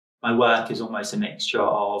My work is almost a mixture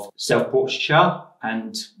of self-portraiture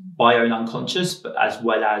and my own unconscious, but as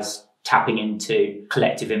well as tapping into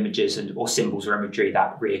collective images or symbols or imagery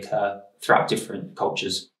that reoccur throughout different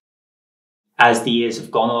cultures. As the years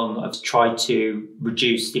have gone on, I've tried to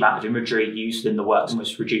reduce the amount of imagery used in the work,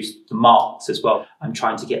 almost reduce the marks as well. I'm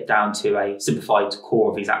trying to get down to a simplified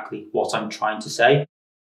core of exactly what I'm trying to say.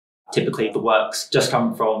 Typically, the works just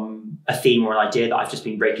come from a theme or an idea that I've just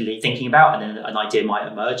been regularly thinking about, and then an idea might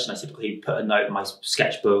emerge, and I typically put a note in my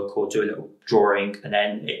sketchbook or do a little drawing, and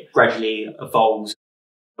then it gradually evolves.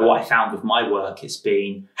 What I found with my work has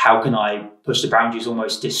been, how can I push the boundaries,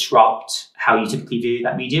 almost disrupt how you typically view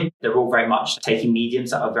that medium? They're all very much taking mediums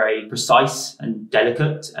that are very precise and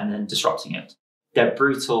delicate and then disrupting it. They're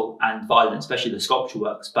brutal and violent, especially the sculpture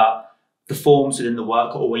works, but the forms within the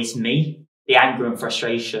work are always me. The anger and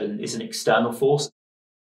frustration is an external force.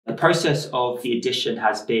 The process of the edition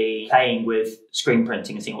has been playing with screen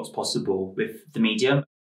printing and seeing what's possible with the medium.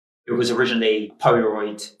 It was originally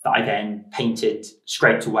Polaroid that I then painted,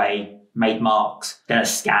 scraped away, made marks, then a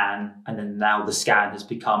scan, and then now the scan has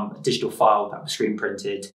become a digital file that was screen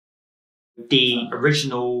printed. The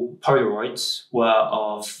original Polaroids were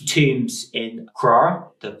of tombs in Carrara,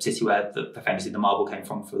 the city where famously the marble came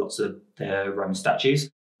from for lots of the Roman statues.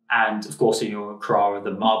 And of course, in your Carrara,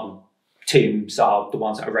 the marble tombs are the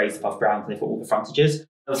ones that are raised above ground and they've got all the frontages. There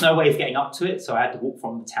was no way of getting up to it, so I had to walk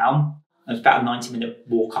from the town. It was about a 90-minute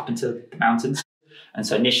walk up into the mountains. And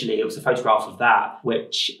so initially it was a photograph of that,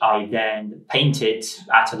 which I then painted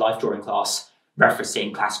at a life drawing class,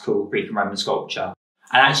 referencing classical Greek and Roman sculpture.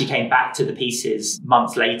 And actually came back to the pieces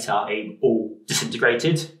months later, it all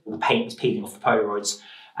disintegrated. All the paint was peeling off the Polaroids.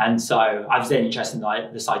 And so I was then interested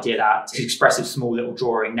in this idea that this expressive small little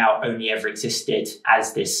drawing now only ever existed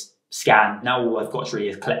as this scan. Now all I've got is really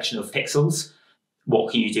a collection of pixels.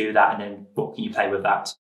 What can you do with that? And then what can you play with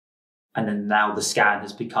that? And then now the scan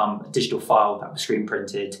has become a digital file that was screen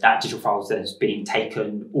printed. That digital file then is being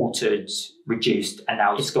taken, altered, reduced, and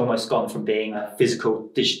now it's almost gone from being a physical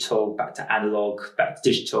digital back to analog, back to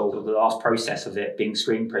digital. The last process of it being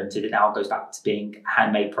screen printed, it now goes back to being a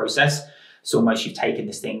handmade process. So almost you've taken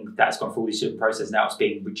this thing that's gone through all these different processes, now it's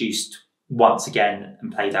being reduced once again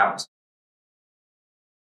and played out.